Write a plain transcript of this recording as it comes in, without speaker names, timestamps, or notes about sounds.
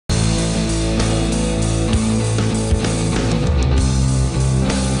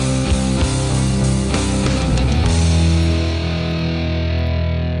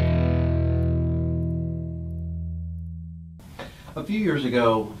few years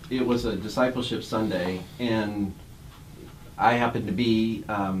ago, it was a discipleship Sunday, and I happened to be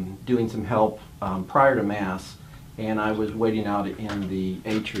doing some help prior to Mass, and I was waiting out in the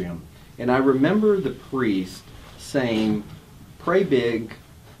atrium. And I remember the priest saying, pray big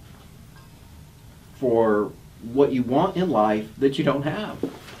for what you want in life that you don't have.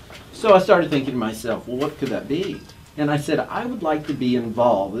 So I started thinking to myself, well, what could that be? And I said, I would like to be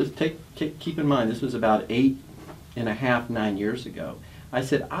involved. Keep in mind, this was about 8.5, 9 years ago. I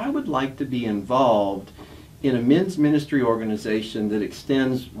said, I would like to be involved in a men's ministry organization that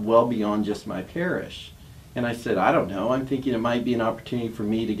extends well beyond just my parish. And I said, I don't know. I'm thinking it might be an opportunity for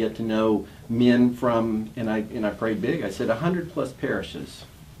me to get to know men from, and I prayed big. I said 100+ parishes.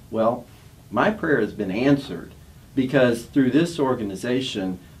 Well, my prayer has been answered, because through this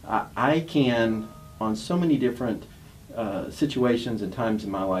organization, I can, on so many different situations and times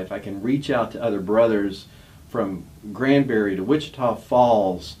in my life, I can reach out to other brothers from Granbury to Wichita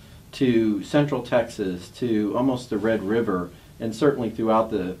Falls to Central Texas to almost the Red River, and certainly throughout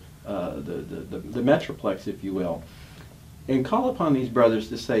the Metroplex, if you will, and call upon these brothers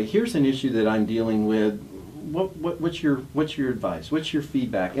to say, here's an issue that I'm dealing with. What's your advice? What's your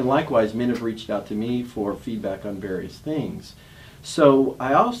feedback? And likewise, men have reached out to me for feedback on various things. So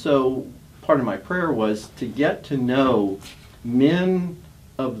I also, part of my prayer was to get to know men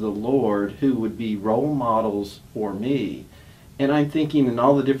of the Lord who would be role models for me. And I'm thinking, in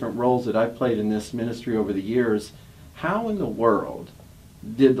all the different roles that I've played in this ministry over the years, how in the world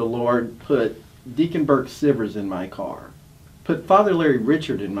did the Lord put Deacon Burke Sivers in my car, put Father Larry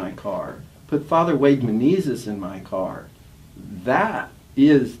Richard in my car, put Father Wade Menezes in my car? That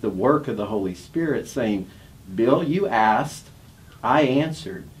is the work of the Holy Spirit saying, Bill, you asked, I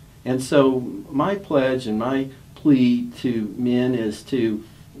answered. And so my pledge and my plea to men is to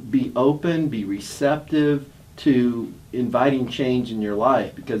be open, be receptive to inviting change in your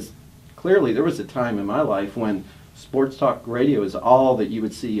life, because clearly there was a time in my life when sports talk radio is all that you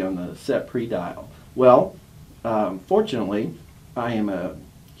would see on the set pre-dial. Well, fortunately, I am a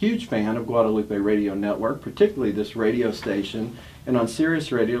huge fan of Guadalupe Radio Network, particularly this radio station, and on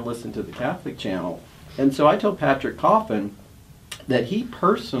Sirius Radio, listen to the Catholic channel. And so I told Patrick Coffin that he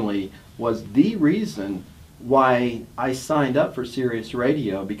personally was the reason why I signed up for Sirius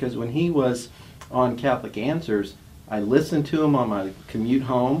Radio, because when he was on Catholic Answers, I listened to him on my commute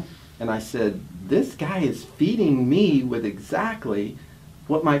home, and I said, this guy is feeding me with exactly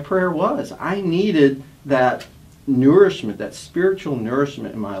what my prayer was. I needed that nourishment, that spiritual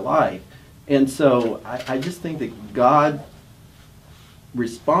nourishment in my life. And so I just think that God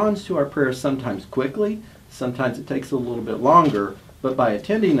responds to our prayers sometimes quickly, sometimes it takes a little bit longer, but by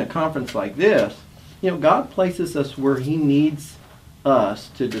attending a conference like this, God places us where He needs us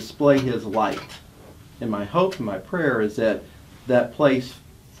to display His light. And my hope and my prayer is that that place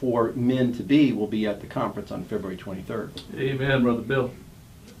for men to be will be at the conference on February 23rd. Amen, Brother Bill.